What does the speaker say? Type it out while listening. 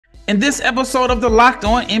In this episode of the Locked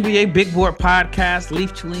On NBA Big Board Podcast,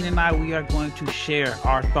 Leif, Thulin, and I, we are going to share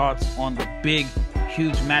our thoughts on the big,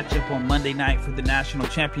 huge matchup on Monday night for the national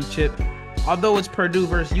championship. Although it's Purdue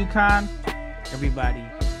versus UConn, everybody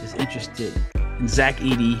is interested in Zach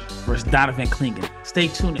Edey versus Donovan Clingan. Stay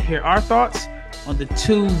tuned to hear our thoughts on the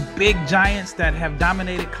two big giants that have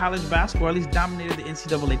dominated college basketball, or at least dominated the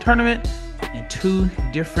NCAA tournament, in two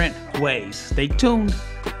different ways. Stay tuned.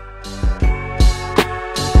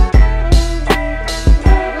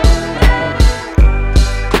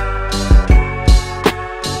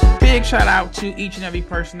 Big shout out to each and every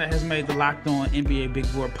person that has made the Locked On NBA Big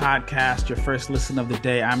Board Podcast your first listen of the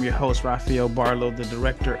day. I'm your host, Rafael Barlowe, the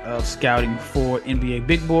director of scouting for NBA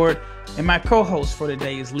Big Board. And my co-host for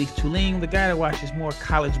today is Leif Thulin, the guy that watches more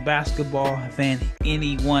college basketball than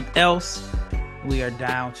anyone else. We are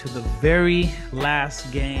down to the very last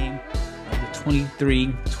game of the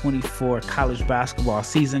 23-24 college basketball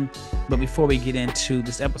season. But before we get into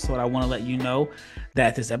this episode, I want to let you know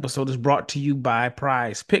that this episode is brought to you by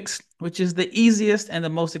Prize Picks, which is the easiest and the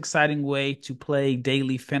most exciting way to play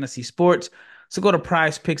daily fantasy sports. So go to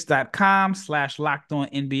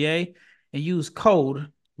prizepicks.com/LockedOnNBA and use code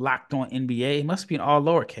LockedOnNBA. It must be in all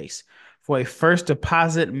lowercase for a first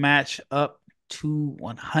deposit match up to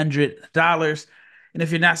 $100. And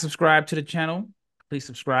if you're not subscribed to the channel, please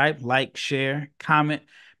subscribe, like, share, comment.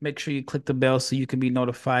 Make sure you click the bell so you can be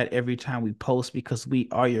notified every time we post, because we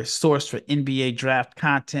are your source for NBA draft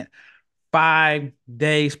content 5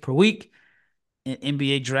 days per week. And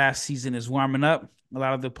NBA draft season is warming up. A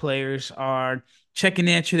lot of the players are checking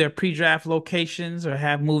into their pre-draft locations or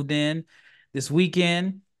have moved in this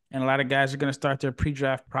weekend. And a lot of guys are going to start their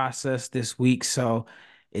pre-draft process this week. So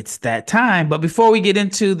it's that time. But before we get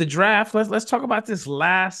into the draft, let's talk about this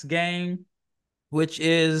last game, which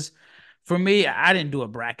is, for me, I didn't do a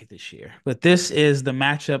bracket this year, but this is the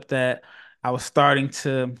matchup that I was starting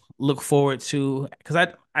to look forward to, because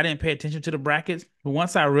I didn't pay attention to the brackets. But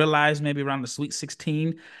once I realized maybe around the Sweet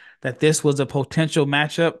 16 that this was a potential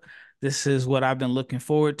matchup, this is what I've been looking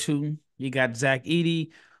forward to. You got Zach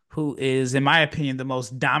Edey, who is, in my opinion, the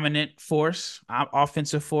most dominant force,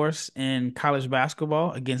 offensive force in college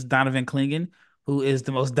basketball, against Donovan Clingan, who is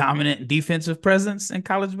the most dominant defensive presence in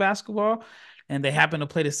college basketball. And they happen to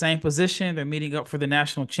play the same position. They're meeting up for the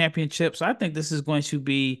national championship. So I think this is going to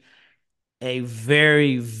be a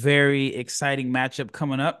very, very exciting matchup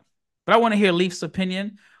coming up. But I want to hear Leif's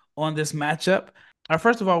opinion on this matchup.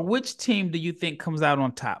 First of all, which team do you think comes out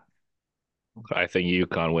on top? I think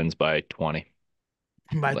UConn wins by 20.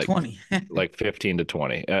 By 20. Like 15 to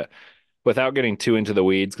 20. Without getting too into the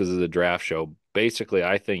weeds because it's a draft show, basically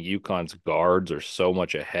I think UConn's guards are so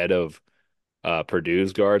much ahead of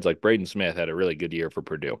Purdue's guards. Like Braden Smith had a really good year for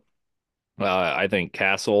Purdue. I think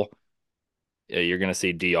Castle, you're going to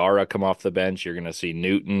see Diarra come off the bench. You're going to see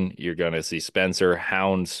Newton. You're going to see Spencer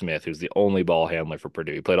Hound Smith, who's the only ball handler for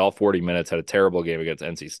Purdue. He played all 40 minutes, had a terrible game against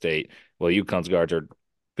NC State. Well, UConn's guards are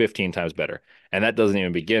 15 times better. And that doesn't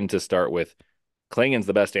even begin to start with Clingan's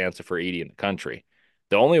the best answer for Edey in the country.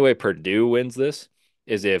 The only way Purdue wins this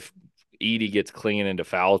is if Edey gets Clingan into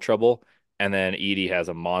foul trouble, and then Edey has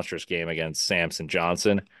a monstrous game against Samson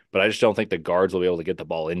Johnson. But I just don't think the guards will be able to get the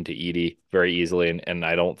ball into Edey very easily. And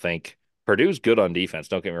I don't think Purdue's good on defense.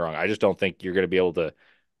 Don't get me wrong. I just don't think you're going to be able to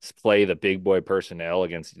play the big boy personnel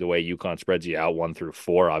against the way UConn spreads you out 1 through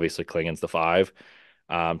 4. Obviously, Clingan's the 5.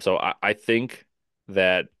 So I think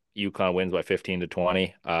that UConn wins by 15 to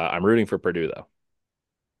 20. I'm rooting for Purdue, though.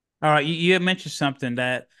 All right. You had mentioned something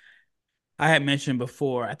that I had mentioned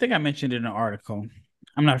before. I think I mentioned it in an article.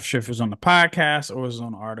 I'm not sure if it was on the podcast or it was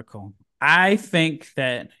on an article. I think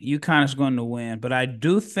that UConn is going to win, but I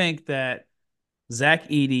do think that Zach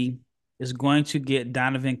Edey is going to get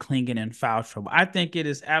Donovan Clingan in foul trouble. I think it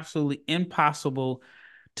is absolutely impossible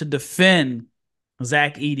to defend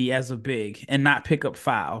Zach Edey as a big and not pick up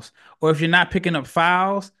fouls. Or if you're not picking up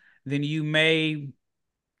fouls, then you may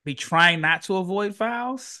be trying not to avoid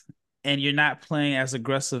fouls, and you're not playing as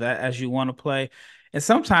aggressive as you want to play. And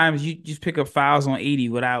sometimes you just pick up fouls on Edey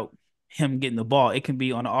without him getting the ball. It can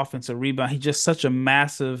be on the offensive rebound. He's just such a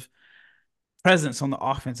massive presence on the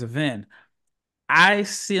offensive end. I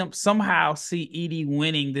somehow see Edey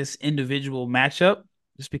winning this individual matchup,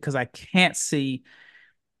 just because I can't see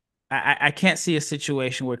a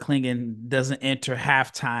situation where Clingan doesn't enter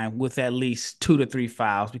halftime with at least 2 to 3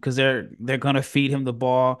 fouls, because they're going to feed him the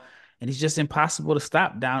ball, and he's just impossible to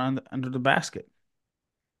stop down under the basket.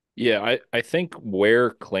 Yeah, I think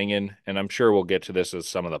where Clingan, and I'm sure we'll get to this as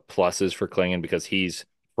some of the pluses for Clingan, because he's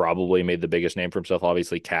probably made the biggest name for himself.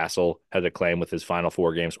 Obviously, Castle had a claim with his final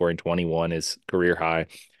 4 games, scoring 21, his career high.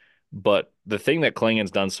 But the thing that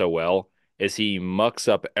Klingan's done so well is he mucks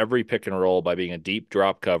up every pick and roll by being a deep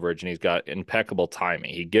drop coverage, and he's got impeccable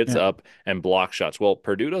timing. He gets Yeah. up and block shots. Well,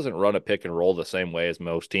 Purdue doesn't run a pick and roll the same way as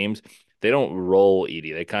most teams. They don't roll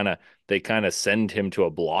Edey. They kind of send him to a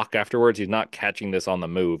block afterwards. He's not catching this on the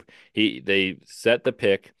move. They set the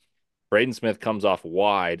pick. Braden Smith comes off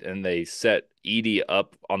wide, and they set Edey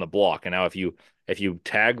up on the block. And now if you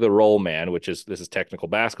tag the roll man, which is this is technical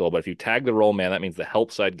basketball, but if you tag the roll man, that means the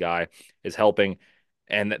help side guy is helping,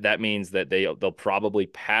 and that means that they'll probably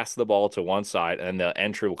pass the ball to one side, and the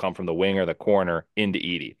entry will come from the wing or the corner into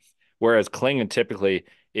Edey. Whereas Klingan typically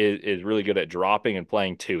is really good at dropping and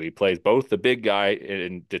playing two. He plays both the big guy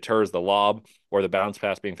and deters the lob or the bounce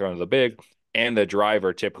pass being thrown to the big, and the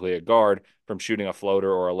driver, typically a guard, from shooting a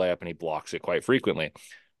floater or a layup, and he blocks it quite frequently.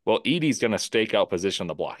 Well, Edey's going to stake out position on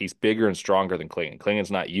the block. He's bigger and stronger than Klingan.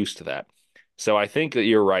 Klingan's not used to that. So I think that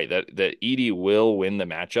you're right that Edey will win the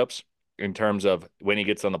matchups in terms of when he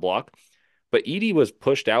gets on the block. But Edey was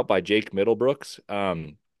pushed out by Jake Middlebrooks.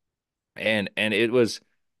 And it was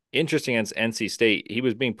interesting against NC State. He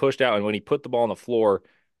was being pushed out, and when he put the ball on the floor,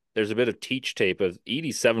 there's a bit of teach tape of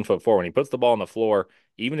Edey's 7'4". When he puts the ball on the floor,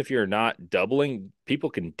 even if you're not doubling, people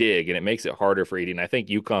can dig, and it makes it harder for Edey. And I think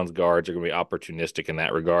UConn's guards are going to be opportunistic in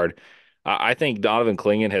that regard. I think Donovan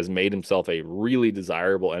Clingan has made himself a really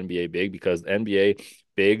desirable NBA big because NBA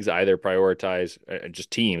bigs either prioritize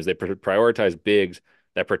just teams. They prioritize bigs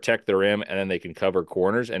that protect the rim, and then they can cover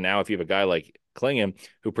corners. And now if you have a guy like Clingan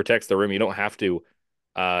who protects the rim,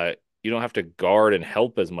 uh, you don't have to guard and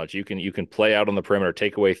help as much. You can play out on the perimeter,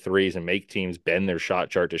 take away threes, and make teams bend their shot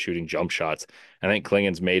chart to shooting jump shots. I think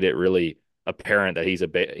Klingan's made it really apparent that he's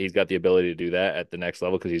got the ability to do that at the next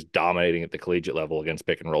level because he's dominating at the collegiate level against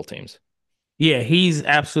pick and roll teams. Yeah, he's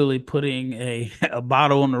absolutely putting a, a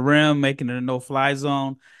bottle on the rim, making it a no-fly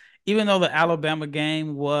zone. Even though the Alabama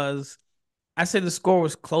game was, I say the score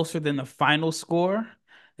was closer than the final score.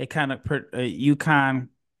 They kind of UConn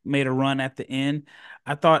made a run at the end.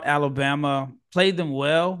 I thought Alabama played them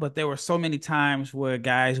well, but there were so many times where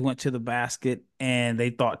guys went to the basket and they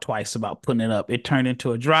thought twice about putting it up. It turned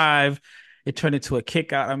into a drive. It turned into a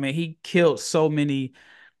kick out. I mean, he killed so many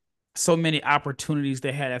opportunities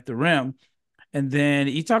they had at the rim. And then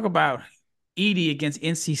you talk about Edey against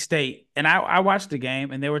NC State, and I watched the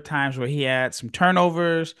game, and there were times where he had some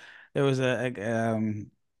turnovers. There was a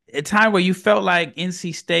time where you felt like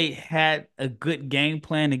NC State had a good game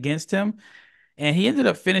plan against him, and he ended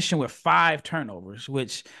up finishing with 5 turnovers,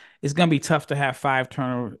 which is going to be tough to have 5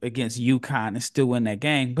 turnovers against UConn and still win that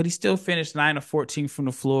game. But he still finished 9 of 14 from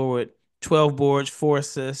the floor with 12 boards, 4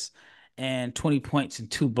 assists, and 20 points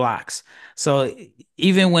and 2 blocks. So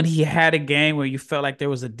even when he had a game where you felt like there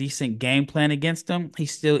was a decent game plan against him, he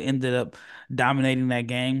still ended up dominating that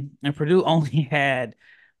game. And Purdue only had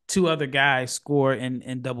 2 other guys score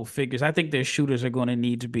in double figures. I think their shooters are going to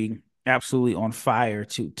need to be absolutely on fire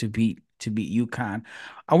to beat UConn.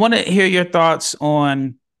 I want to hear your thoughts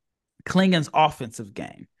on Klingen's offensive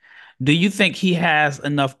game. Do you think he has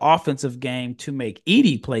enough offensive game to make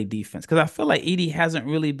Edey play defense? Because I feel like Edey hasn't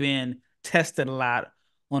really been tested a lot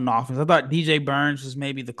on offense. I thought DJ Burns was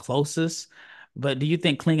maybe the closest, but do you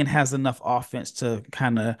think Clingan has enough offense to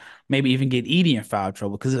kind of maybe even get Edey in foul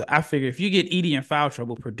trouble? Because I figure if you get Edey in foul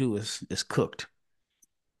trouble, Purdue is cooked.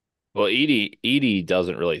 Well, Edey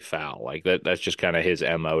doesn't really foul. Like that's just kind of his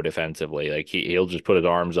MO defensively. Like he'll just put his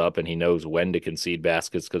arms up and he knows when to concede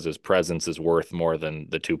baskets because his presence is worth more than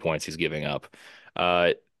the 2 points he's giving up.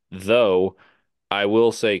 Though I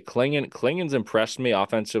will say Klingan's impressed me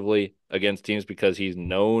offensively against teams because he's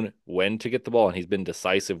known when to get the ball and he's been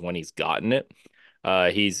decisive when he's gotten it.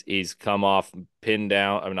 He's come off pin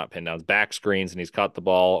down, I'm not pin downs, back screens, and he's caught the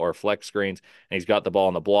ball or flex screens, and he's got the ball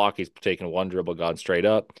on the block. He's taken one dribble, gone straight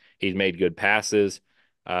up. He's made good passes.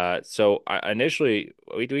 Initially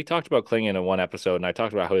we talked about Klingan in one episode, and I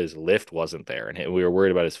talked about how his lift wasn't there, and we were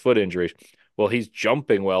worried about his foot injuries. Well, he's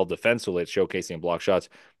jumping well defensively, it's showcasing block shots,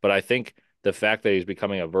 but I think the fact that he's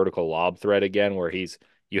becoming a vertical lob threat again, where you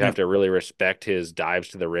have Yep. to really respect his dives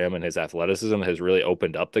to the rim and his athleticism has really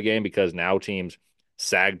opened up the game because now teams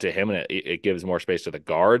sag to him and it gives more space to the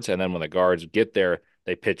guards. And then when the guards get there,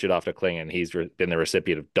 they pitch it off to Kling and he's been the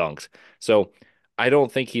recipient of dunks. So I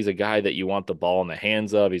don't think he's a guy that you want the ball in the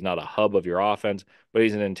hands of. He's not a hub of your offense, but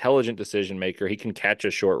he's an intelligent decision maker. He can catch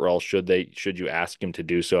a short roll should you ask him to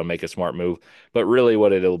do so and make a smart move. But really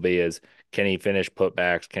what it'll be is can he finish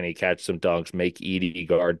putbacks? Can he catch some dunks? Make Edey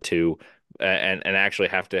guard too? And actually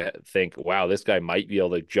have to think, wow, this guy might be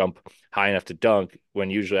able to jump high enough to dunk when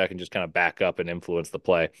usually I can just kind of back up and influence the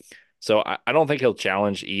play. So I don't think he'll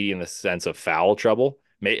challenge Edey in the sense of foul trouble,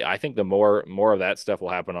 I think the more of that stuff will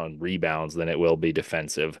happen on rebounds than it will be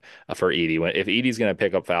defensive for Edey. If Edey's going to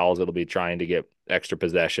pick up fouls, it'll be trying to get extra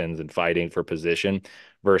possessions and fighting for position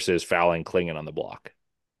versus fouling Clingan on the block.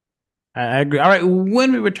 I agree. All right.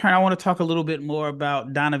 When we return, I want to talk a little bit more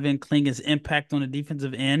about Donovan Clingan's impact on the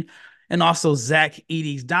defensive end and also Zach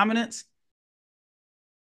Edey's dominance.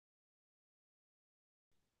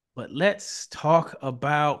 But let's talk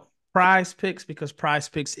about Prize Picks because Prize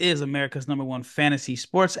Picks is America's #1 fantasy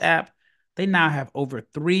sports app. They now have over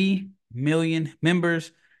 3 million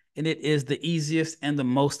members, and it is the easiest and the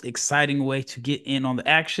most exciting way to get in on the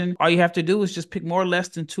action. All you have to do is just pick more or less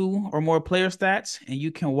than 2 or more player stats, and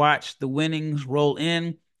you can watch the winnings roll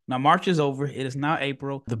in. Now, March is over. It is now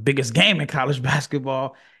April. The biggest game in college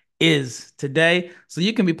basketball is today. So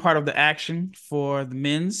you can be part of the action for the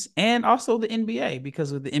men's and also the NBA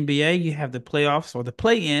because with the NBA, you have the playoffs or the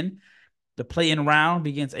play-in. The play-in round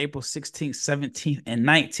begins April 16th, 17th, and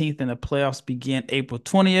 19th, and the playoffs begin April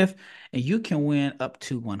 20th. And you can win up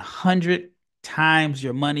to 100 times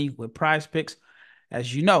your money with Prize Picks.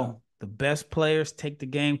 As you know, the best players take the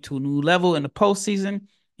game to a new level in the postseason, and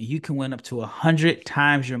you can win up to 100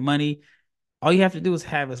 times your money. All you have to do is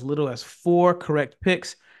have as little as 4 correct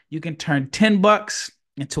picks. You can turn $10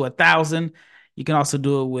 into 1,000. You can also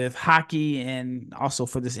do it with hockey and also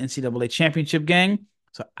for this NCAA championship game.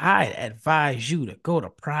 So I advise you to go to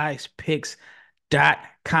prizepicks.com,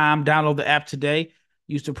 download the app today.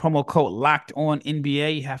 Use the promo code locked on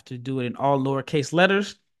NBA. You have to do it in all lowercase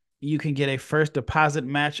letters. You can get a first deposit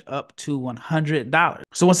match up to $100.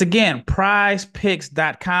 So once again,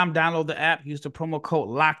 prizepicks.com, download the app, use the promo code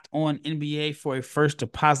locked on NBA for a first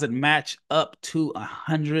deposit match up to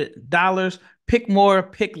 $100. Pick more,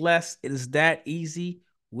 pick less. It is that easy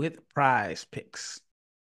with Prize Picks.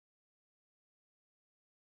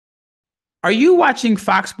 Are you watching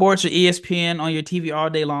Fox Sports or ESPN on your TV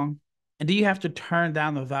all day long? And do you have to turn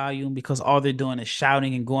down the volume because all they're doing is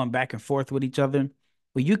shouting and going back and forth with each other?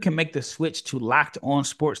 Well, you can make the switch to Locked On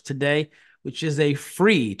Sports today, which is a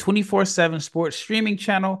free 24/7 sports streaming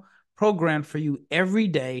channel programmed for you every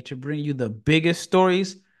day to bring you the biggest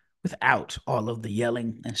stories without all of the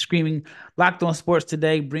yelling and screaming. Locked On Sports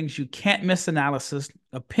today brings you can't miss analysis,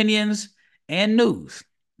 opinions, and news.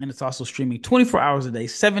 And it's also streaming 24 hours a day,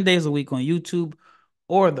 7 days a week on YouTube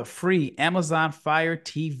or the free Amazon Fire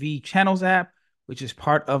TV channels app, which is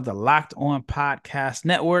part of the Locked On Podcast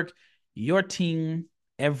Network. Your team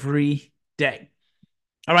every day.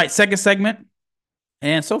 All right, second segment.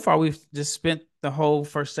 And so far, we've just spent the whole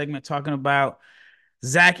first segment talking about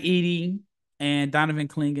Zach Edey and Donovan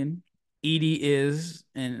Clingan. Edey is,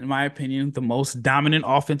 in my opinion, the most dominant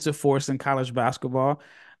offensive force in college basketball.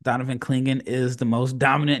 Donovan Clingan is the most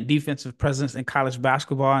dominant defensive presence in college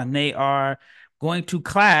basketball, and they are going to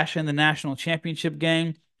clash in the national championship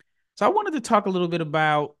game. So I wanted to talk a little bit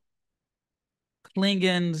about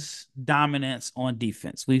Clingan's dominance on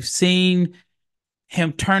defense. We've seen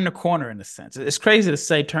him turn the corner in a sense. It's crazy to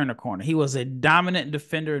say turn the corner. He was a dominant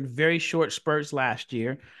defender in very short spurts last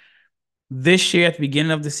year. This year, at the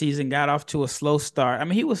beginning of the season, got off to a slow start. I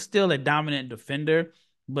mean, he was still a dominant defender,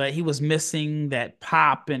 but he was missing that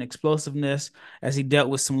pop and explosiveness as he dealt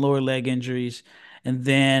with some lower leg injuries. And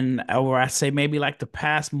then, or I say maybe like the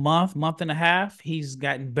past month and a half, he's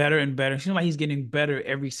gotten better and better. It seems like he's getting better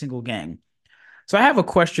every single game. So I have a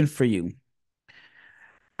question for you.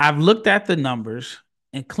 I've looked at the numbers,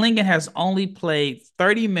 and Clingan has only played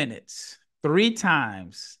 30 minutes 3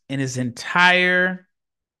 times in his entire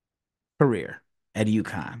career at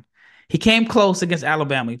UConn. He came close against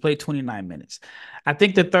Alabama. He played 29 minutes. I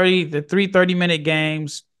think the 30-minute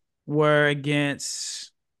games were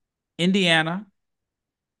against Indiana,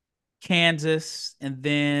 Kansas, and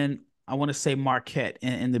then I want to say Marquette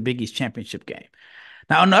in the Big East championship game.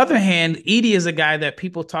 Now, on the other hand, Edey is a guy that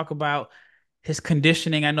people talk about his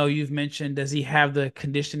conditioning. I know you've mentioned, does he have the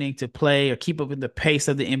conditioning to play or keep up with the pace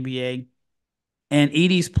of the NBA? And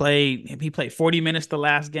he played 40 minutes the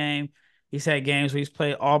last game. He's had games where he's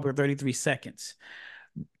played all but 33 seconds.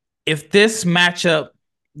 If this matchup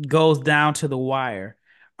goes down to the wire,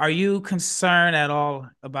 are you concerned at all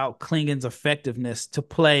about Clingan's effectiveness to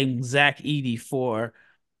play Zach Edey for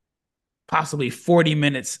possibly 40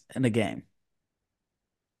 minutes in a game?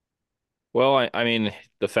 Well, I mean,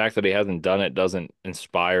 the fact that he hasn't done it doesn't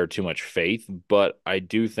inspire too much faith, but I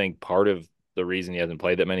do think part of the reason he hasn't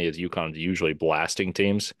played that many is UConn's usually blasting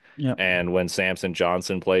teams. Yeah. And when Samson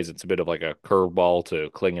Johnson plays, it's a bit of like a curveball to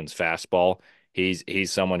Clingan's fastball. He's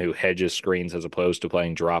someone who hedges screens as opposed to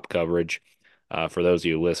playing drop coverage. For those of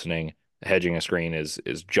you listening, hedging a screen is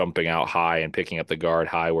jumping out high and picking up the guard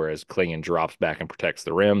high, whereas Clingan drops back and protects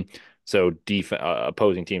the rim. So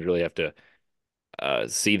opposing teams really have to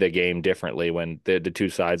see the game differently when the two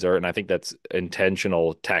sides are, and I think that's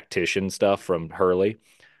intentional tactician stuff from Hurley.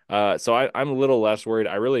 So I'm a little less worried.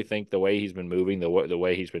 I really think the way he's been moving, the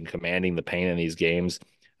way he's been commanding the paint in these games,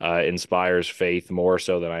 inspires faith more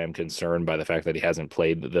so than I am concerned by the fact that he hasn't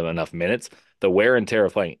played them enough minutes. The wear and tear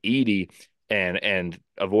of playing Edey and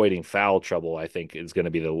avoiding foul trouble, I think, is going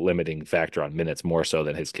to be the limiting factor on minutes more so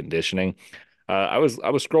than his conditioning. I was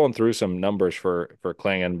scrolling through some numbers for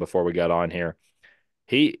Clingan before we got on here.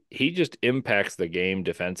 He just impacts the game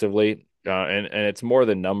defensively, and it's more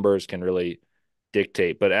than numbers can really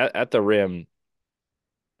dictate. But at the rim,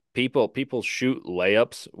 people shoot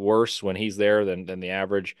layups worse when he's there than the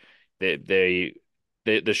average.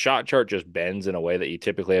 The shot chart just bends in a way that you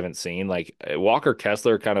typically haven't seen. Like Walker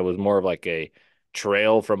Kessler kind of was more of like a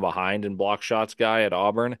trail from behind and block shots guy at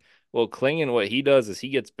Auburn. Well, Clingan, what he does is he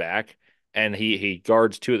gets back and he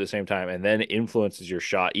guards two at the same time and then influences your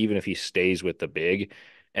shot even if he stays with the big.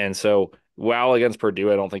 And so while against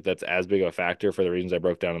Purdue, I don't think that's as big of a factor for the reasons I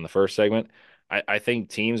broke down in the first segment. I think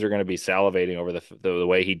teams are going to be salivating over the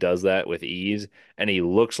way he does that with ease, and he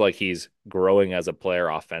looks like he's growing as a player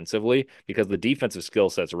offensively because the defensive skill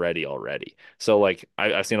set's ready already. So, like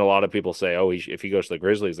I've seen a lot of people say, "Oh, if he goes to the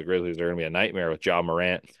Grizzlies are going to be a nightmare with Ja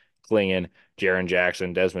Morant, Clingan, Jaren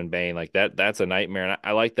Jackson, Desmond Bane. Like that's a nightmare." And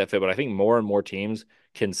I like that fit, but I think more and more teams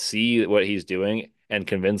can see what he's doing and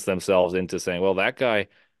convince themselves into saying, "Well, that guy."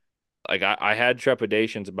 Like I had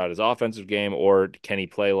trepidations about his offensive game or can he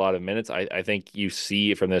play a lot of minutes? I think you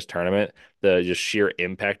see from this tournament the just sheer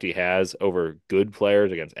impact he has over good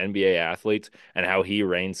players against NBA athletes and how he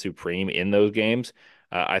reigns supreme in those games.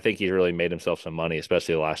 I think he's really made himself some money,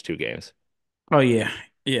 especially the last two games. Oh yeah,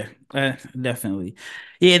 yeah, definitely.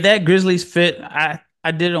 Yeah, that Grizzlies fit. I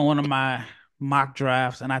did it on one of my mock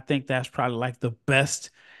drafts, and I think that's probably like the best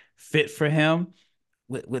fit for him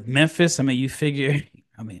with Memphis. I mean, you figure,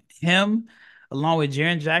 I mean, him along with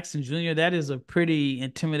Jaren Jackson Jr., that is a pretty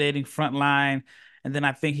intimidating front line. And then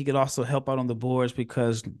I think he could also help out on the boards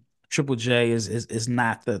because Triple J is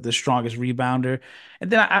not the strongest rebounder.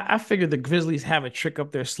 And then I figured the Grizzlies have a trick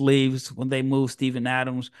up their sleeves when they move Steven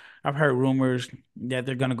Adams. I've heard rumors that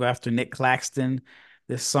they're going to go after Nick Claxton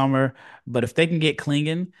this summer. But if they can get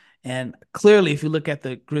Clingan, and clearly, if you look at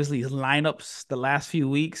the Grizzlies lineups the last few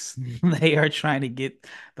weeks, they are trying to get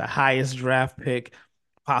the highest draft pick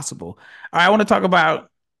possible. All right, I want to talk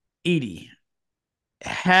about Edey.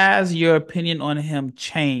 Has your opinion on him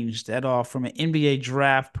changed at all from an NBA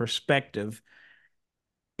draft perspective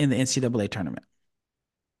in the NCAA tournament?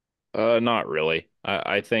 Not really.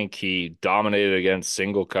 I think he dominated against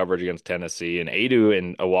single coverage against Tennessee, and Adu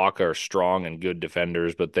and Awaka are strong and good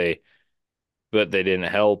defenders, but they didn't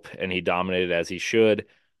help, and he dominated as he should.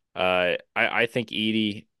 I think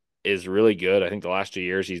Edey is really good. I think the last 2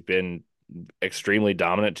 years he's been extremely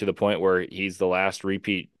dominant to the point where he's the last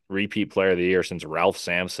repeat player of the year since Ralph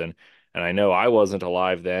Sampson. And I know I wasn't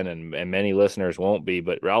alive then, and many listeners won't be,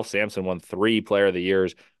 but Ralph Sampson won 3 player of the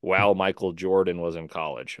years while Michael Jordan was in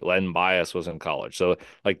college. Len Bias was in college. So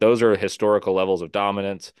like those are historical levels of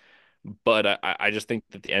dominance. But I just think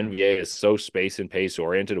that the NBA is so space and pace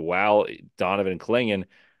oriented. While Donovan Clingan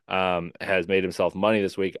has made himself money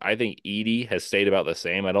this week, I think Edey has stayed about the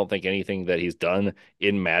same. I don't think anything that he's done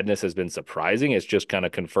in Madness has been surprising. It's just kind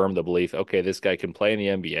of confirmed the belief, okay, this guy can play in the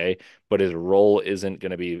NBA, but his role isn't going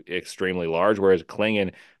to be extremely large. Whereas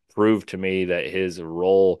Clingan proved to me that his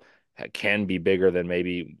role can be bigger than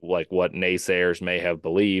maybe like what naysayers may have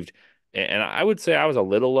believed. And I would say I was a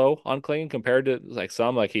little low on Clingan compared to like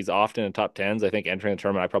some, like he's often in top tens. I think entering the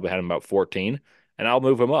tournament, I probably had him about 14, and I'll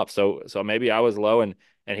move him up. So maybe I was low, and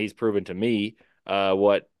he's proven to me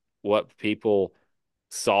what people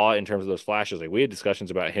saw in terms of those flashes. Like we had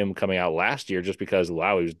discussions about him coming out last year just because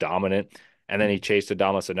wow, he was dominant, and then he chased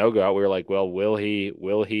Adama Sanogo out. We were like, well, will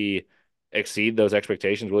he exceed those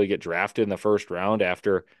expectations? Will he get drafted in the first round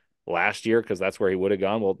after last year? Because that's where he would have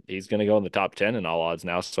gone. Well, he's going to go in the top 10 in all odds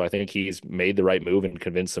now. So I think he's made the right move and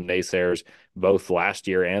convinced some naysayers both last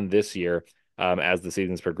year and this year as the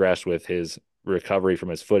season's progressed with his recovery from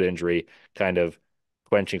his foot injury, kind of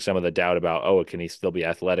quenching some of the doubt about, oh, can he still be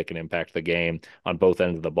athletic and impact the game on both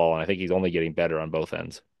ends of the ball? And I think he's only getting better on both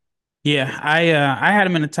ends. Yeah, I had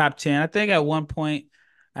him in the top 10. I think at one point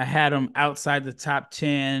I had him outside the top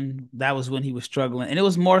 10. That was when he was struggling. And it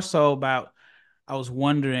was more so about I was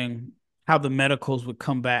wondering how the medicals would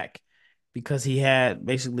come back because he had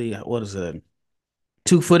basically what is it,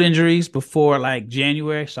 2 foot injuries before like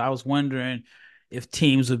January. So I was wondering if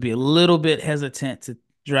teams would be a little bit hesitant to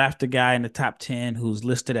draft a guy in the top 10 who's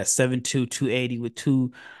listed at 7'2", 280 with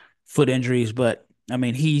 2 foot injuries. But I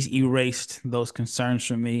mean, he's erased those concerns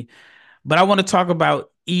from me. But I want to talk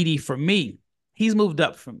about Edey for me. He's moved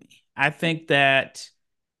up for me. I think that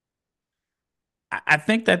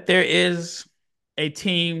there is a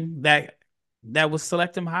team that would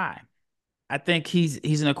select him high. I think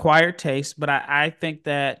he's an acquired taste, but I think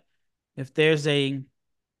that if there's a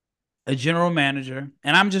general manager,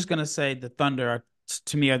 and I'm just gonna say the Thunder are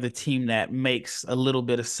to me are the team that makes a little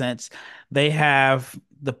bit of sense. They have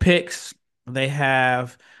the picks. They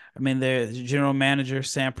have, I mean, their general manager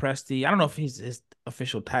Sam Presti. I don't know if his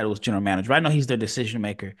official title is general manager, but I know he's their decision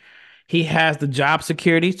maker. He has the job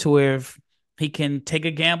security to where if he can take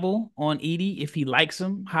a gamble on Edey if he likes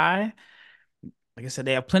him high. Like I said,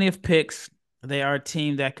 they have plenty of picks. They are a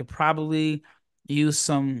team that could probably use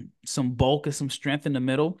some bulk and some strength in the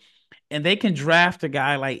middle, and they can draft a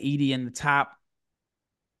guy like Edey in the top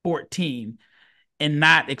 14 and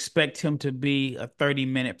not expect him to be a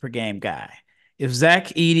 30-minute per game guy. If Zach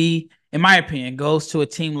Edey, in my opinion, goes to a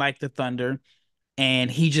team like the Thunder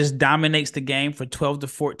and he just dominates the game for 12 to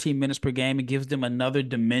 14 minutes per game and gives them another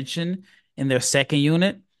dimension in their second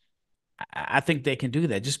unit, I think they can do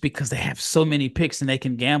that just because they have so many picks and they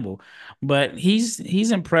can gamble. But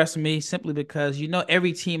he's impressed me simply because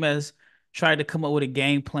every team has tried to come up with a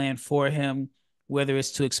game plan for him, whether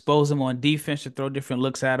it's to expose him on defense or throw different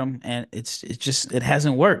looks at him, and it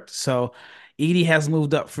hasn't worked. So Edey has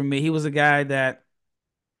moved up for me. He was a guy that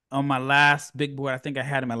on my last big board, I think I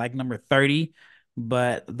had him at like number 30.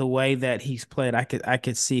 But the way that he's played, I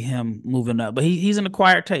could see him moving up. But he's an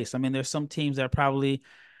acquired taste. I mean, there's some teams that probably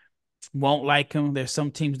won't like him. There's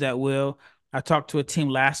some teams that will. I talked to a team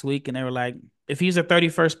last week and they were like, if he's a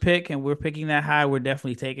 31st pick and we're picking that high, we're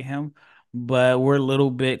definitely taking him. But we're a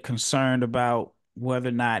little bit concerned about whether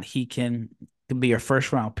or not he can be a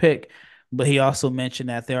first round pick. But he also mentioned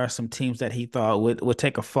that there are some teams that he thought would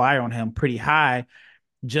take a flyer on him pretty high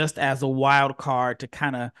just as a wild card to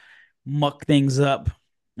kind of muck things up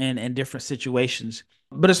in different situations.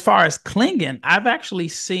 But as far as Clingan, I've actually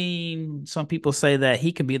seen some people say that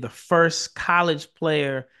he could be the first college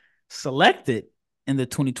player selected in the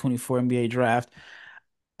 2024 NBA draft.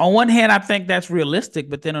 On one hand, I think that's realistic,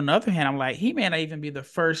 but then on the other hand, I'm like, he may not even be the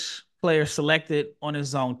first player selected on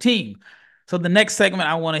his own team. So the next segment,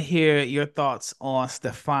 I want to hear your thoughts on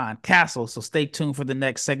Stephon Castle. So stay tuned for the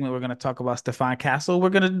next segment. We're going to talk about Stephon Castle. We're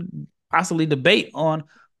going to possibly debate on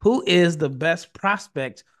who is the best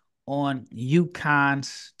prospect on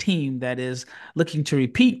UConn's team that is looking to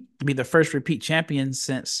be the first repeat champion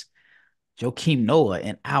since Joakim Noah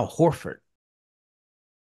and Al Horford.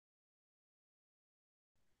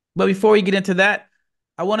 But before we get into that,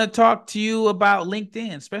 I want to talk to you about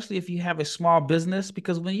LinkedIn, especially if you have a small business,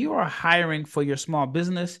 because when you are hiring for your small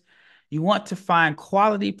business, you want to find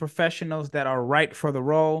quality professionals that are right for the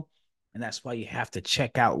role. And that's why you have to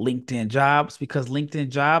check out LinkedIn Jobs, because LinkedIn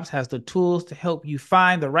Jobs has the tools to help you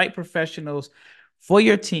find the right professionals for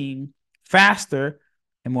your team faster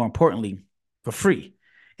and, more importantly, for free.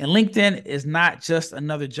 And LinkedIn is not just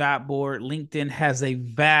another job board. LinkedIn has a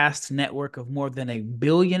vast network of more than 1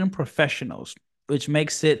 billion professionals, which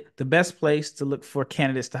makes it the best place to look for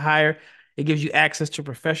candidates to hire. It gives you access to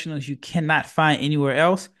professionals you cannot find anywhere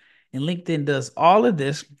else. And LinkedIn does all of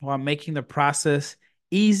this while making the process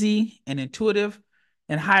easy and intuitive.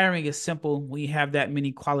 And hiring is simple when you have that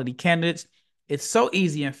many quality candidates. It's so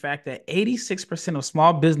easy, in fact, that 86% of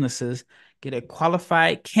small businesses get a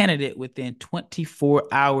qualified candidate within 24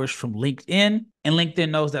 hours from LinkedIn. And LinkedIn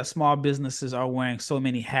knows that small businesses are wearing so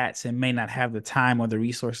many hats and may not have the time or the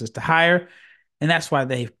resources to hire. And that's why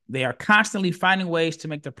they are constantly finding ways to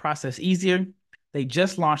make the process easier. They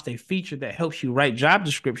just launched a feature that helps you write job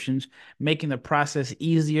descriptions, making the process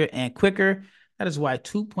easier and quicker. That is why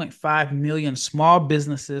 2.5 million small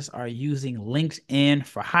businesses are using LinkedIn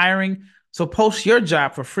for hiring. So post your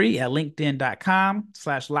job for free at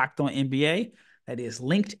linkedin.com/lockedonnba. That is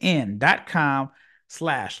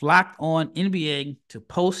linkedin.com/lockedonnba to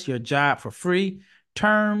post your job for free.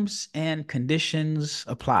 Terms and conditions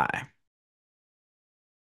apply.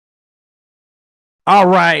 All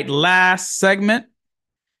right, last segment.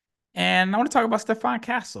 And I want to talk about Stephon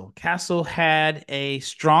Castle. Castle had a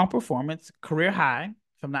strong performance, career high,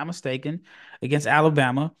 if I'm not mistaken, against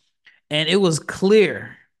Alabama. And it was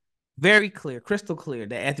clear, very clear, crystal clear,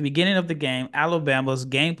 that at the beginning of the game, Alabama's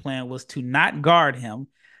game plan was to not guard him,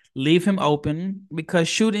 leave him open, because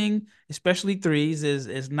shooting, especially threes,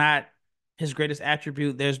 is not his greatest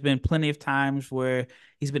attribute. There's been plenty of times where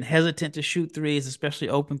he's been hesitant to shoot threes, especially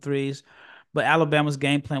open threes. But Alabama's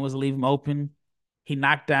game plan was to leave him open. He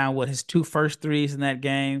knocked down his two first threes in that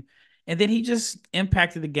game. And then he just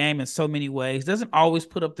impacted the game in so many ways. Doesn't always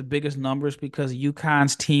put up the biggest numbers because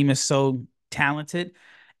UConn's team is so talented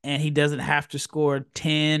and he doesn't have to score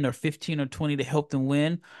 10 or 15 or 20 to help them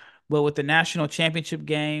win. But with the national championship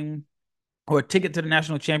game or a ticket to the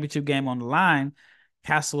national championship game on the line,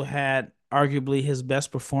 Castle had arguably his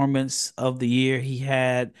best performance of the year. He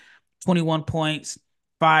had 21 points,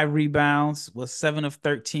 5 rebounds, was 7 of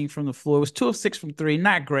 13 from the floor, was 2 of 6 from three.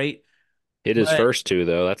 Not great, Hit his but first two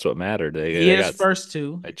though. That's what mattered. he They is got first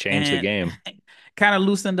two they changed the and game. kind of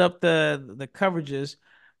loosened up the coverages.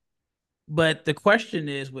 But the question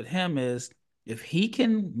is with him is if he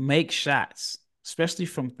can make shots, especially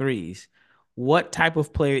from threes, what type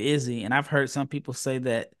of player is he? And I've heard some people say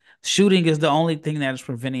that shooting is the only thing that is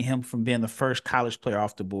preventing him from being the first college player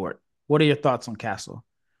off the board. What are your thoughts on Castle?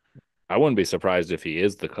 I wouldn't be surprised if he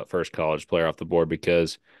is the first college player off the board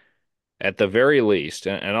because at the very least,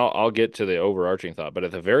 and I'll get to the overarching thought, but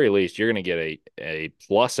at the very least, you're going to get a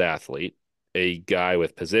plus athlete, a guy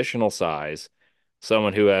with positional size,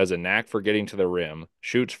 someone who has a knack for getting to the rim,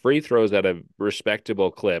 shoots free throws at a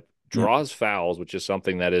respectable clip, Yep. draws fouls, which is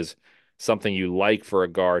something you like for a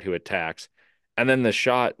guard who attacks. And then the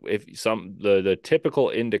shot, if some the typical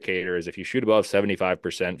indicator is if you shoot above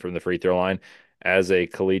 75% from the free throw line as a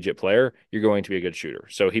collegiate player, you're going to be a good shooter.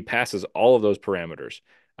 So he passes all of those parameters.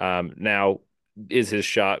 Now, is his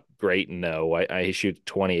shot great? No. He shoots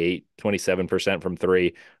 28, 27% from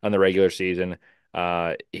three on the regular season.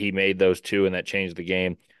 He made those two, and that changed the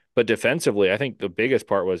game. But defensively, I think the biggest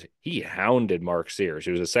part was he hounded Mark Sears,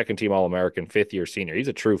 who was a second team All American, fifth year senior. He's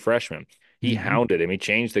a true freshman. He Mm-hmm. hounded him. He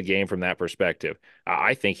changed the game from that perspective.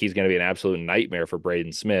 I think he's going to be an absolute nightmare for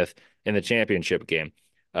Braden Smith in the championship game.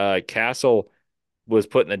 Castle was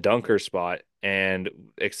put in the dunker spot and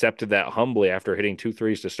accepted that humbly after hitting two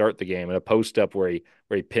threes to start the game and a post up where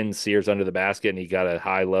he pinned Sears under the basket and he got a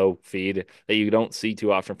high low feed that you don't see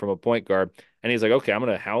too often from a point guard. And he's like, okay, I'm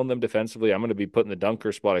going to hound them defensively. I'm going to be put in the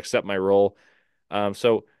dunker spot, accept my role.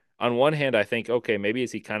 So on one hand, I think, okay, maybe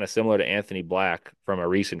is he kind of similar to Anthony Black from a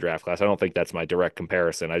recent draft class? I don't think that's my direct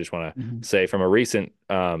comparison. I just want Mm-hmm. to say from a recent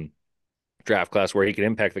draft class where he can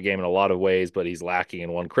impact the game in a lot of ways, but he's lacking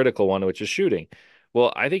in one critical one, which is shooting.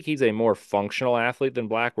 Well, I think he's a more functional athlete than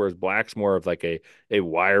Black, whereas Black's more of like a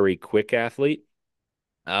wiry, quick athlete.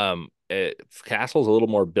 Castle's a little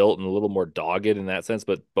more built and a little more dogged in that sense,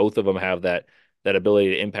 but both of them have that ability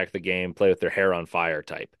to impact the game, play with their hair on fire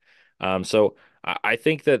type. So I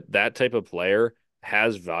think that type of player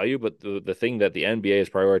has value, but the thing that the NBA is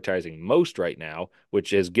prioritizing most right now,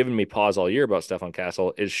 which has given me pause all year about Stephon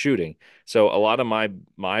Castle, is shooting. So a lot of my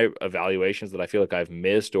evaluations that I feel like I've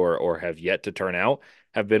missed or have yet to turn out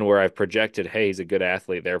have been where I've projected, hey, he's a good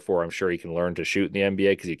athlete, therefore I'm sure he can learn to shoot in the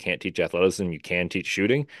NBA because you can't teach athleticism, you can teach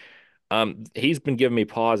shooting. He's been giving me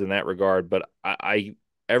pause in that regard, but I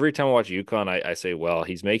every time I watch UConn, I say, well,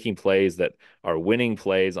 he's making plays that are winning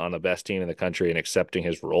plays on the best team in the country and accepting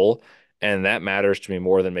his role. And that matters to me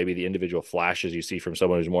more than maybe the individual flashes you see from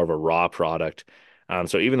someone who's more of a raw product.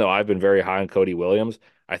 So even though I've been very high on Cody Williams,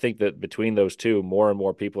 I think that between those two, more and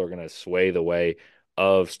more people are going to sway the way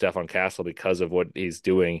of Stephon Castle because of what he's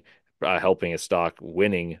doing, helping his stock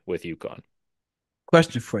winning with UConn.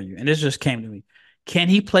 Question for you, and this just came to me. Can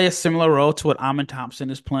he play a similar role to what Amin Thompson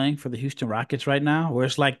is playing for the Houston Rockets right now, where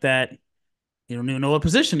it's like that you don't even know what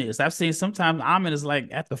position it is? I've seen sometimes Amin is like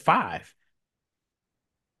at the five.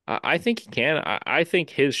 I think he can. I think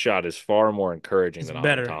his shot is far more encouraging It's than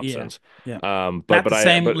Amin better, yeah, Thompson's. yeah. Um, but Not but the I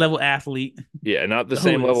same but level athlete. yeah, not the Who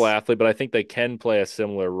same level is? athlete, but I think they can play a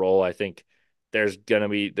similar role. I think there's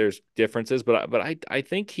differences, but I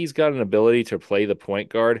think he's got an ability to play the point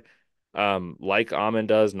guard, like Amin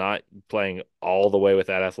does, not playing all the way with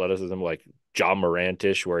that athleticism like John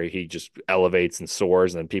Morantish, where he just elevates and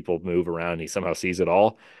soars and then people move around. And he somehow sees it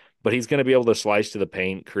all, but he's going to be able to slice to the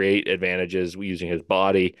paint, create advantages using his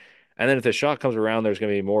body, and then if the shot comes around, there's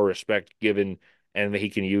going to be more respect given, and he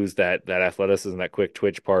can use that athleticism, that quick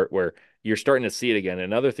twitch part where you're starting to see it again.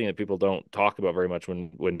 Another thing that people don't talk about very much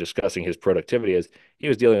when discussing his productivity is he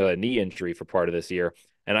was dealing with a knee injury for part of this year,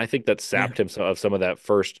 and I think that Yeah, sapped him of some of that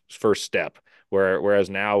first step. Whereas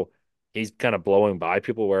now he's kind of blowing by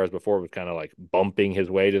people, whereas before it was kind of like bumping his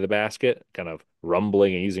way to the basket, kind of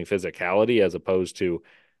rumbling and using physicality as opposed to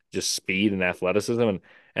just speed and athleticism.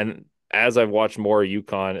 And as I've watched more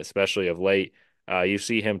UConn, especially of late, you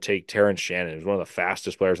see him take Terrence Shannon, who's one of the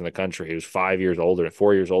fastest players in the country, who's 5 years older,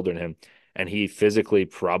 4 years older than him, and he physically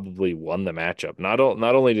probably won the matchup. Not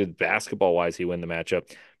only did basketball wise he win the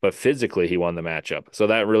matchup, but physically he won the matchup. So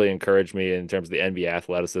that really encouraged me in terms of the NBA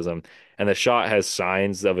athleticism, and the shot has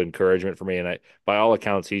signs of encouragement for me. And by all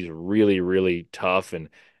accounts, he's really really tough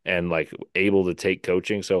and like able to take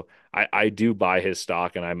coaching. So I do buy his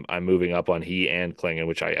stock, and I'm moving up on he and Clingan,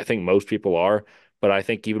 which I think most people are. But I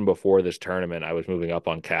think even before this tournament, I was moving up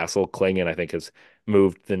on Castle. Clingan, I think, has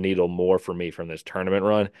moved the needle more for me from this tournament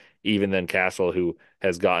run, even than Castle, who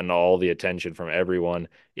has gotten all the attention from everyone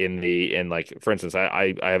in like, for instance,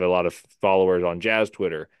 I have a lot of followers on Jazz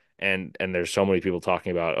Twitter, and there's so many people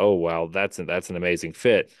talking about, oh wow, that's an amazing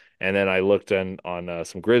fit. And then I looked on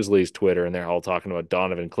some Grizzlies Twitter, and they're all talking about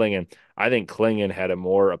Donovan Clingan. I think Clingan had a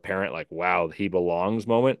more apparent like, wow, he belongs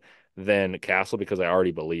moment than Castle, because I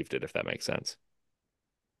already believed it, if that makes sense.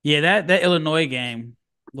 Yeah, that Illinois game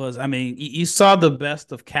was, I mean, you saw the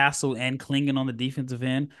best of Castle and Clingan on the defensive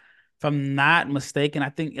end. If I'm not mistaken, I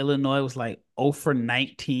think Illinois was like 0 for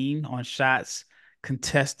 19 on shots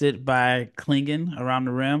contested by Clingan around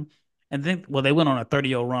the rim. And then, well, they went on a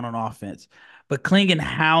 30-0 run on offense. But Clingan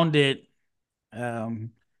hounded um,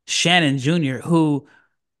 Shannon Jr., who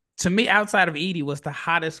to me, outside of Edey, was the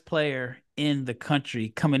hottest player in the country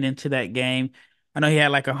coming into that game. I know he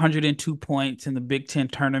had like 102 points in the Big Ten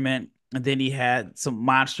tournament, and then he had some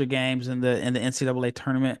monster games in the NCAA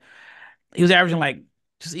tournament. He was averaging like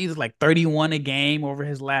just either like 31 a game over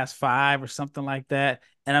his last five or something like that.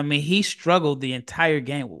 And I mean, he struggled the entire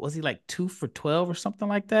game. Was he like 2 for 12 or something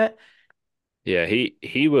like that? Yeah,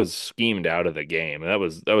 he was schemed out of the game, and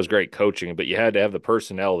that was great coaching. But you had to have the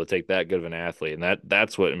personnel to take that good of an athlete, and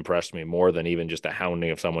that's what impressed me more than even just a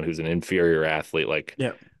hounding of someone who's an inferior athlete,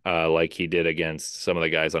 Yeah. like he did against some of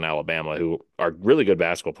the guys on Alabama, who are really good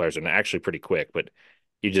basketball players and actually pretty quick. But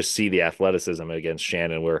you just see the athleticism against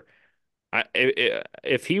Shannon, where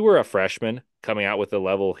if he were a freshman coming out with the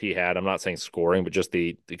level he had, I'm not saying scoring, but just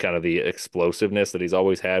the kind of the explosiveness that he's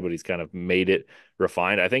always had, but he's kind of made it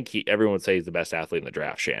refined. I think everyone would say he's the best athlete in the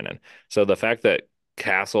draft, Shannon. So the fact that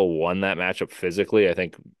Castle won that matchup physically, I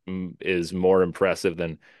think, is more impressive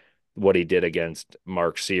than what he did against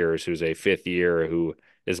Mark Sears, who's a fifth year, who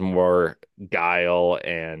is more guile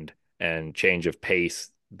and change of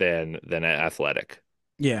pace than athletic.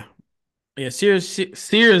 Yeah. Yeah, Sears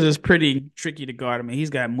is pretty tricky to guard. I mean, he's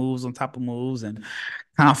got moves on top of moves and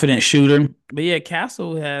confident shooter. But yeah,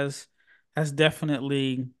 Castle has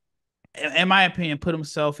definitely, in my opinion, put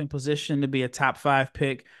himself in position to be a top five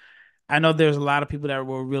pick. I know there's a lot of people that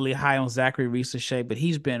were really high on Zachary Reese-Shea, but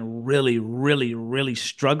he's been really, really, really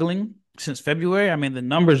struggling since February. I mean, the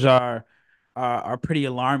numbers are pretty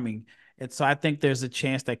alarming. And so I think there's a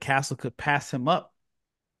chance that Castle could pass him up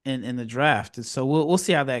in the draft. And so we'll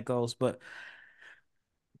see how that goes. But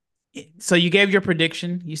so you gave your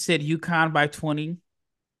prediction. You said UConn by 20.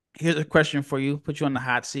 Here's a question for you. Put you on the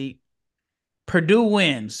hot seat. Purdue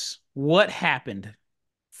wins. What happened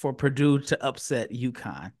for Purdue to upset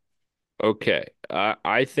UConn? Okay.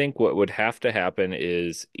 I think what would have to happen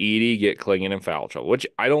is Edey get Clingan in foul trouble, which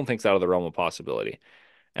I don't think is out of the realm of possibility.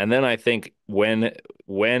 And then I think when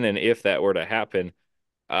and if that were to happen,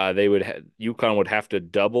 they would UConn would have to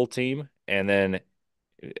double team, and then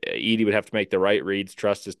Edey would have to make the right reads,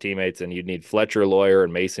 trust his teammates, and you'd need Fletcher Lawyer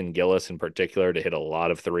and Mason Gillis in particular to hit a lot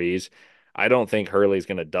of threes. I don't think Hurley's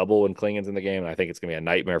going to double when Clingan's in the game. I think it's going to be a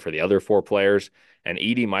nightmare for the other four players. And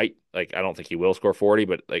Edey might, like, I don't think he will score 40,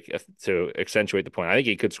 but like to accentuate the point, I think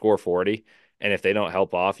he could score 40. And if they don't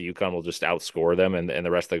help off, UConn will just outscore them, and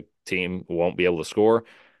the rest of the team won't be able to score.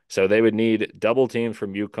 So they would need double teams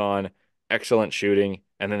from UConn, excellent shooting,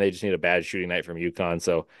 and then they just need a bad shooting night from UConn.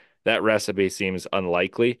 So that recipe seems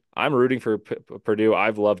unlikely. I'm rooting for Purdue.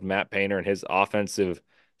 I've loved Matt Painter and his offensive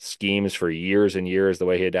schemes for years and years, the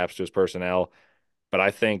way he adapts to his personnel. But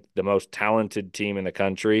I think the most talented team in the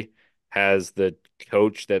country has the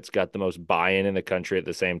coach that's got the most buy-in in the country at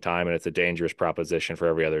the same time, and it's a dangerous proposition for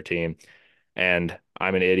every other team. And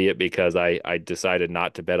I'm an idiot because I decided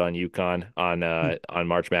not to bet on UConn on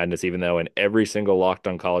March Madness, even though in every single Locked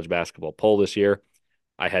On College Basketball poll this year,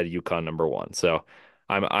 I had UConn number one. So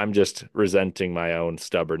I'm just resenting my own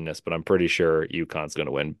stubbornness, but I'm pretty sure UConn's going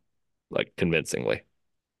to win like convincingly.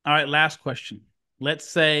 All right, last question. Let's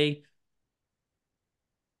say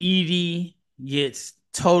Edey gets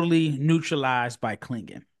totally neutralized by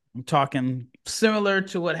Clingan. I'm talking similar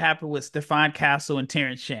to what happened with Stephon Castle and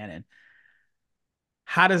Terrence Shannon.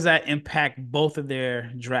 How does that impact both of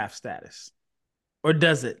their draft status? Or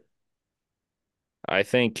does it? I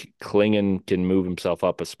think Clingan can move himself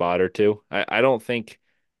up a spot or two. I don't think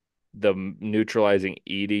the neutralizing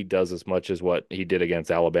Edey does as much as what he did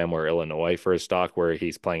against Alabama or Illinois for his stock, where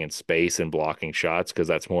he's playing in space and blocking shots, because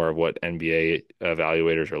that's more of what NBA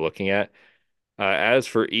evaluators are looking at. As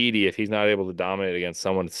for Edey, if he's not able to dominate against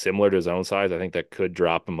someone similar to his own size, I think that could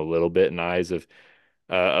drop him a little bit in eyes of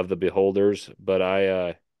the beholders.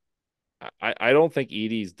 But I don't think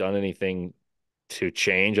Edey's done anything to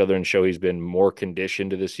change other than show he's been more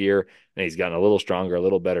conditioned to this year and he's gotten a little stronger, a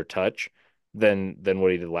little better touch than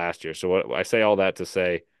what he did last year. So I say all that to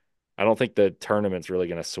say I don't think the tournament's really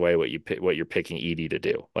going to sway what you're picking Edey to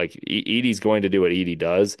do. Like Edey's going to do what Edey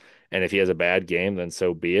does, and if he has a bad game, then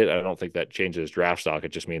so be it. I don't think that changes draft stock.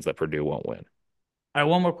 It just means that Purdue won't win. All right,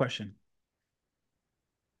 one more question.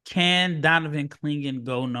 Can Donovan Clingan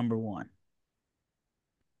go number one?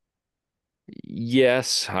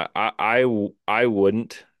 Yes, I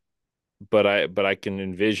wouldn't, but I can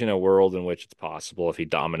envision a world in which it's possible if he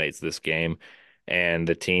dominates this game, and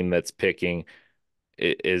the team that's picking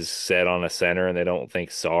is set on a center, and they don't think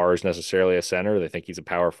Sarr is necessarily a center. They think he's a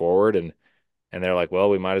power forward, and they're like, well,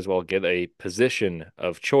 we might as well get a position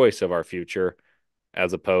of choice of our future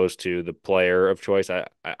as opposed to the player of choice.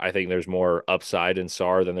 I think there's more upside in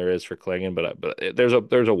Sarr than there is for Klingon, but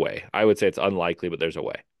there's a way. I would say it's unlikely, but there's a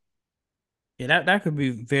way. Yeah, that could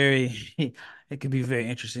be very it could be very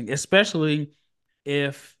interesting, especially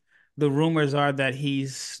if the rumors are that he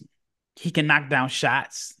can knock down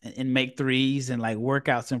shots and make threes and like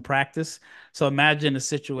workouts in practice. So imagine a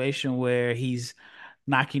situation where he's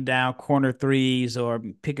knocking down corner threes or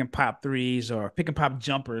pick and pop threes or pick and pop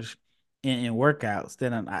jumpers in workouts.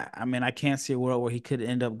 Then I mean I can't see a world where he could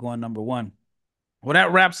end up going number one. Well,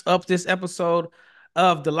 that wraps up this episode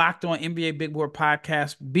of the Locked On NBA Big Board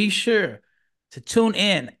podcast. Be sure to tune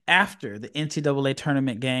in after the NCAA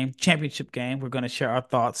tournament game, championship game. We're going to share our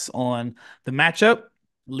thoughts on the matchup.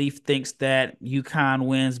 Leif thinks that UConn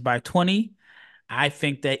wins by 20. I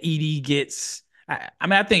think that Edey gets. I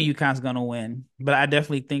mean, I think UConn's going to win, but I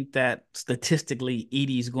definitely think that statistically,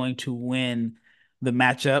 Edey's going to win the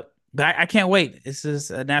matchup. But I can't wait. This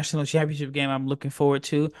is a national championship game I'm looking forward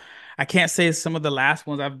to. I can't say some of the last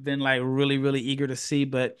ones I've been like really, really eager to see,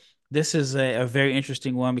 but this is a very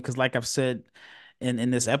interesting one because, like I've said in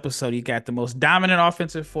this episode, you got the most dominant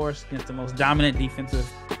offensive force against the most dominant defensive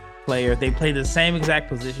player. They play the same exact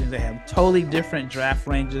positions. They have totally different draft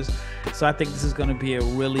ranges. So I think this is going to be a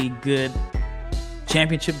really good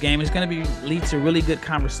championship game. It's going to be lead to really good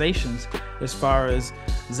conversations as far as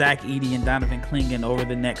Zach Edey and Donovan Clingan over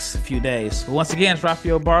the next few days. But once again, it's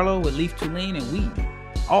Rafael Barlowe with Leif Thulin, and we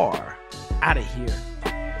are out of here.